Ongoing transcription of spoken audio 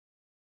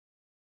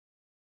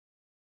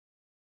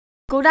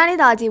ကိုတိုင်းဒေ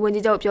သကြီးဝန်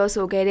ကြီးချုပ်ပြော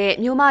ဆိုခဲ့တဲ့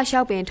မြို့မ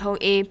လျှောက်ပင်ထုံး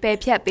အင်းပယ်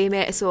ဖြတ်ပေး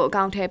မဲ့အဆိုအ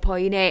ကောင့်ထဲဖော်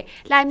ရင်းနဲ့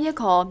လှိုင်မြစ်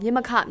ခေါ်မြစ်မ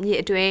ခမြစ်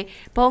အတွင်း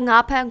ဘုံ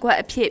ငါးဖမ်းခွက်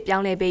အဖြစ်ပြော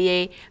င်းလဲပေးရ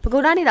င်ပဲ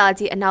ခူးတိုင်းဒေသ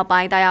ကြီးအနောက်ပို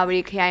င်းတာယာဝ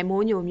တီခရိုင်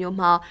မိုးညိုမြို့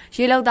မှာ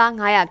ရေလုံသား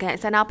900ခန့်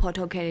ဆန္ဒဖော်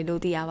ထုတ်ခဲ့တယ်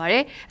လို့သိရပါဗျ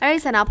။အဲဒီ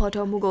ဆန္ဒဖော်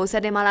ထုတ်မှုကိုစ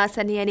က်တင်ဘာလ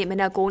12ရက်နေ့မ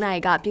နက်9:00နာရီ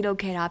ကပြုလုပ်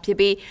ခဲ့တာဖြစ်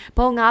ပြီး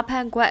ဘုံငါးဖ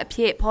မ်းခွက်အဖြ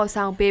စ်ဖော်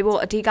ဆောင်ပေးဖို့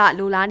အဓိက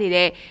လိုလားနေ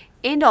တဲ့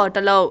အင်းတော်တ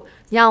လုံး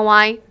ညောင်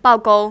ဝိုင်းပော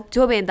က်ကုန်း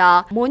ဂျိုးပင်သာ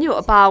မိုးညို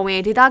အပါအဝင်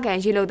ဒေသခံ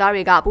ရေလုံသား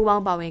တွေကပူးပေါ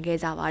င်းပါဝင်ခဲ့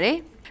ကြပါတယ်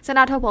။ဆန္ဒ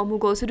ထုတ်ဖော်မှု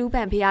ကိုစုတူပ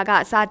န်ဖျားက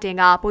စတင်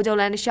ကပိုးကျုံ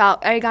လန်းတစ်လျှောက်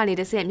အဲဒီကနေ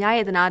တစ်ဆင့်မြရ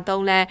ည်သနာ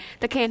3လမ်း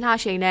တခင်လှ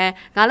ရှိန်လန်း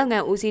ငါးလုပ်င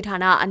န်းဦးစီးဌာ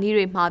နအနီး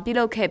တွေမှာပြု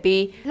လုပ်ခဲ့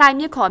ပြီးလှိုင်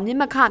မြစ်ခေါ်မြစ်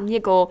မခမြ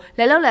စ်ကိုလ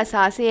က်လုံလက်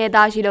စားစရဲ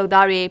သားရေလုံ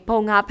သားတွေဘုံ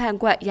ငါဖန်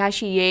ခွက်ရ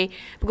ရှိရေး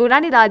ပဲခူးတို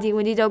င်းဒေသကြီးဝ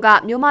န်ကြီးချုပ်က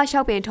မြို့မ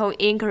လျှောက်ပင်ထုံ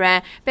အင်းဂရန်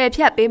ပယ်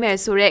ဖြတ်ပေးမယ်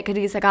ဆိုတဲ့က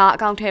တိစကားအ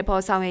ကောင့်ထဲ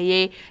ပေါ်ဆောင်ရွက်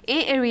ရေးအ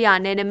င်း area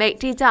နယ်နိမိတ်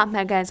တိကျမှ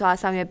န်ကန်စွာ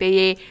ဆောင်ရွက်ပေး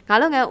ရေးငါး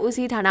လုပ်ငန်းဦး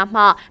စီးဌာန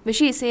မှမ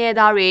ရှိစရဲ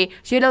သားတွေ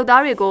ရေလုံ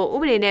သားတွေကိုဥ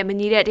ပဒေနဲ့မ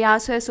ညီတဲ့တရား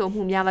စွဲဆို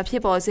မှုများမဖြ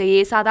စ်ပေါ်စေ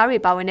ရေးစာသားတွေ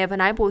ပါဝင်တဲ့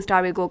နိုင်ပိုစတာ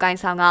တွေကိုကင်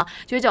ဆောင်က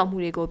ကြွေးကြော်မှု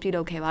တွေကိုပြု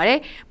လုပ်ခဲ့ပါတယ်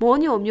။မိုး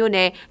ညိုမြို့န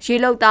ယ်ရေ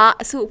လုံသား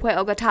အစုအဖွဲ့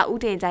ဥက္ကဋ္ဌ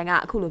ဦးတင်ကြိုင်က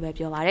အခုလိုပဲ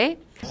ပြောပါတယ်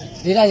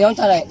။ဒေတာရောင်း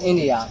ချတဲ့အင်း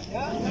တွေကဥ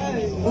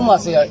ပမာ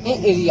ဆိုရအင်း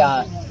area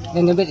န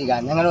ယ်နိမိတ်တွေက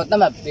နိုင်ငံတော်သတ်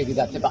မှတ်ပေးပြီး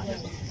သားဖြစ်ပါတယ်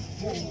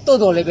။တိုး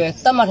တော်လည်းပဲ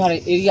သတ်မှတ်ထားတဲ့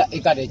area အိ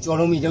တ်ကတည်းကျော်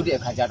လုံးပြီးလုပ်တဲ့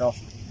အခါကျတော့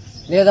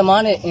လယ်သ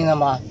မားနဲ့အင်းသ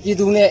မားပြည်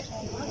သူနဲ့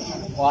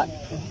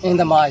အင်း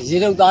သမားရေ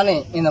လုံသားနဲ့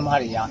အင်းသမား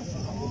တွေက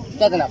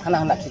ပြဿနာခဏ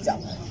ခဏဖြစ်ကြပါ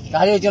တယ်။ဒါ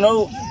တွေကျွန်တော်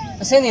တို့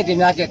အစင်းတွေတင်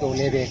များချက်တို့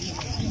လည်းပဲ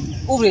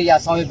ဥပဒေရ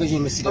ဆောင်ရွက်ပေးခြ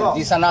င်းမရှိတော့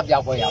ဒီဆန္ဒပြ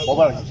ပွဲရပေါ်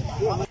ပေါက်လာဖြစ်ပါ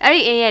တယ်။အဲ့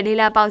ဒီအင်းရဲ့လေး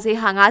လာပေါက်ဈေး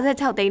ဟာ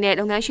56သိန်းနဲ့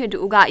လုပ်ငန်းရှင်တူ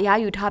ဦးကရ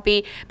ယူထား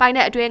ပြီးပိုင်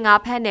တဲ့အတွင်းငါ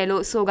ဖမ်းတယ်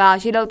လို့ဆိုက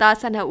ရေလုံသား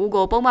12ဦး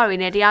ကိုပုံမှန်တွေ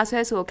နဲ့တရားစွဲ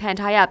ဆိုခံ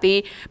ထားရပြီး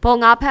ဘုံ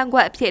ငါဖမ်းခွ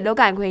က်အဖြစ်လောက်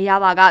ကင်ခွင့်ရ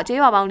ပါကကျေး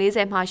ရွာပေါင်း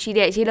40မှာရှိ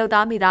တဲ့ရေလုံ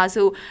သားမိသား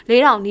စု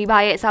4000နီး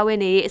ပါးရဲ့စာဝတ်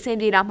နေရေးအဆင်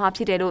ပြေလာမှဖြ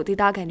စ်တယ်လို့ဒေ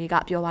သခံတွေက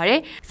ပြောပါတယ်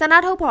။ဆန္ဒ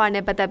ထုတ်ဖော်ရ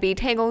တဲ့ပတ်သက်ပြီး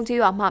ထိန်ကုန်းကျေး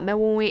ရွာမှမ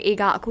ဝင်းဝင်းအေး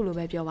ကအခုလို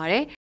ပဲပြောပါတ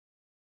ယ်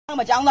။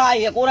မကျောင်းသား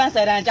ရေ9တန်း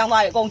10တန်းကျောင်း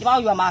သားရေအကုန်ကျမ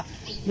တို့ရွာမှာ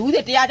လူ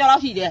တွေ100ကျော်လော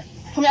က်ရှိတယ်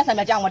ခွင့်ရဆိုင်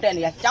မှာကြောင်းမတက်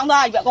နေရကျောင်း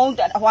သားကြီးပဲအကုန်ဟို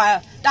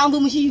တောင်းသူ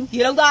မရှိဘူး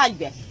ရေလုံးသားကြီး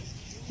ပဲ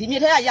ဒီမြ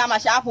စ်ထဲကရမှာ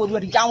ရှားဖို့ပြီး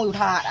တော့ဒီကျောင်းကို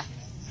ထားရတာ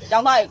ကျော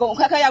င်းသားကြီးအကုန်အ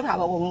ခက်ခက်ရောက်တာ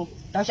ပေါ့ဘုံ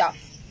တော့ရှောက်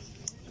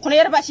9ရ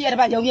က်တစ်ပတ်10ရက်တ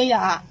စ်ပတ်ရုံငိမ့်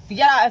တာဒီ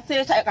ကြစစ်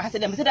ကစ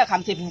စ်တယ်မစစ်တဲ့ခါ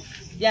မဖြစ်ဘူး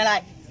ပြန်လို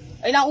က်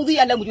အိမ်တော်ဦးစီး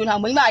ရလုံမကျွန်းအော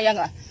င်မိမအရန်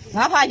က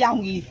ငါးဖားရောင်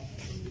ကြီး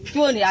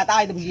ကျွတ်နေတာ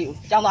တားရတဲ့ပြည်ကို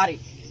ကျောင်းသားတွေ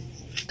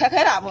ခက်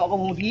ခဲတာပေါ့ဘုံ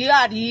ဒီက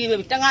ဒီ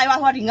တငါးရွာ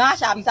ဆိုဒီငါး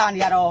ရှာပြီးစားနေ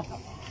ရတော့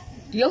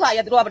ဒီဥစ္စာရ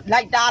သူတို့က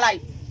လိုက်တားလိုက်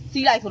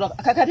စီးလိုက်ဆိုတော့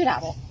အခက်ခက်ဖြစ်တာ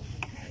ပေါ့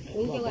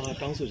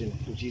တောင်းဆိုခြင်း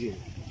လူကြီးတွေ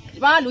ကျ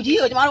မလူကြီး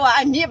ကိုကျမတို့က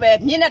အဲ့မြစ်ပဲ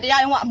မြစ်နဲ့တ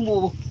ရားရုံးကအမှု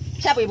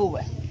ဖြတ်ပေးဖို့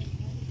ပဲ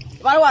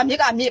ကျမတို့ကမြစ်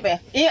ကမြစ်ပဲ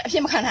အင်းအဖြ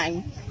စ်မခံနိုင်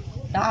ဘူး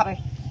ဒါပဲ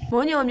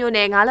မိုးညိုမြို့န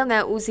ယ်ငါးလုပ်င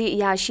န်းဦးစီးအ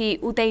ရာရှိ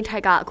ဦးသိန်းထို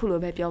က်ကအခုလို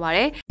ပဲပြောပါတ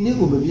ယ်ဒီနေ့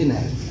ကိုမပြည့်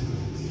နိုင်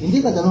ဘူးဒီ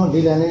နေ့ကကျွန်တော်ဒေ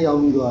လန်လေးရောက်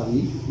ပြီးသွားပြီ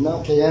နော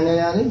က်ခရမ်းနေ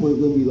ရာလေးဝင်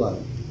ခွင့်ပြီးသွား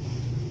ပြီ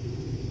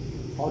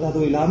ဟောဒါ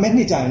ဆိုလာမယ့်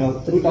နှစ်ကြာရင်တော့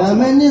သူတို့လာ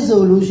မယ့်နှစ်ဆို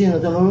လို့ရှိရင်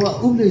တော့ကျွန်တော်တို့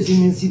ကဥပဒေစည်း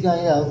မျဉ်းစည်းကမ်း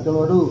အရကျွန်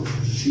တော်တို့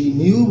ဒီ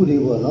နည်းဥပဒေ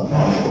ပေါ့နော်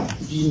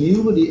ဒီနည်းဥ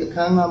ပဒေအခ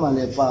န်း9မှာလ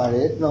ည်းပါတ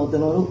ယ်နောက်ကျွ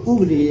န်တော်တို့ဥ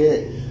ပဒေရဲ့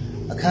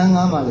အခန်း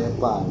9မှာလည်း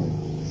ပါတယ်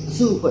အ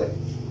စုအဖွဲ့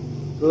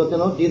ဆိုတော့ကျွ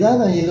န်တော်ဒေသ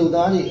ခံရေလုံ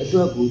သားတွေအတွ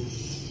က်ကို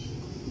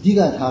အဓိက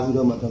ထားပြီး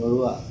တော့မှကျွန်တော်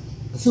တို့က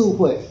အစုအ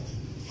ဖွဲ့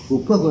ကို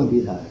ဖွဲ့ခွင့်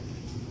ပေးထားတယ်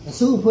အ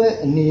စုအဖွဲ့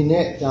အနေ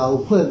နဲ့ဒါ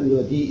ကိုဖွဲ့ပြီး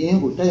တော့ဒီအင်း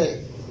ကိုတက်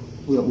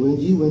ဟိုဝင်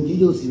ကြီး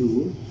တို့စီ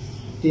ကို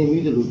တင်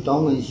ပြီးလို့တော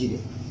င်းဝင်ရှိတ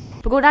ယ်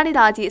ပဲခူးတိုင်းဒေ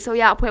သကြီးအစိုး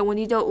ရအဖွဲ့ဝန်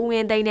ကြီးချုပ်ဦးဝ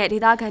င်းသိန်းနဲ့ဒေ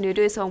သခံတွေ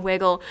တွေ့ဆုံပွဲ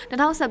ကို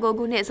2019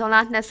ခုနှစ်ဇွန်လ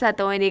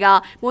23ရက်နေ့က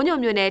မိုးညို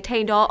မြို့နယ်ထိ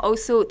န်တော်အုပ်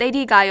စုတိတ်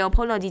တိကာယုံ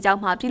ဖုံးလွန်ကြီးကျော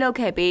င်းမှာပြုလုပ်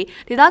ခဲ့ပြီး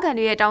ဒေသခံ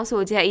တွေရဲ့တောင်း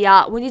ဆိုချက်အရ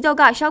ဝန်ကြီးချုပ်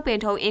ကရှောက်ပင်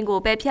ထုံအင်းကို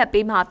ပယ်ဖြတ်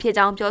ပေးမှဖြစ်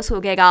ကြောင်းပြောဆို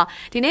ခဲ့က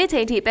ဒီနေ့ချိ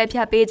န်ထိပယ်ဖြ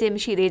တ်ပေးခြင်းမ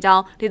ရှိသေးကြော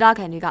င်းဒေသ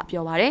ခံတွေက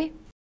ပြောပါတယ်။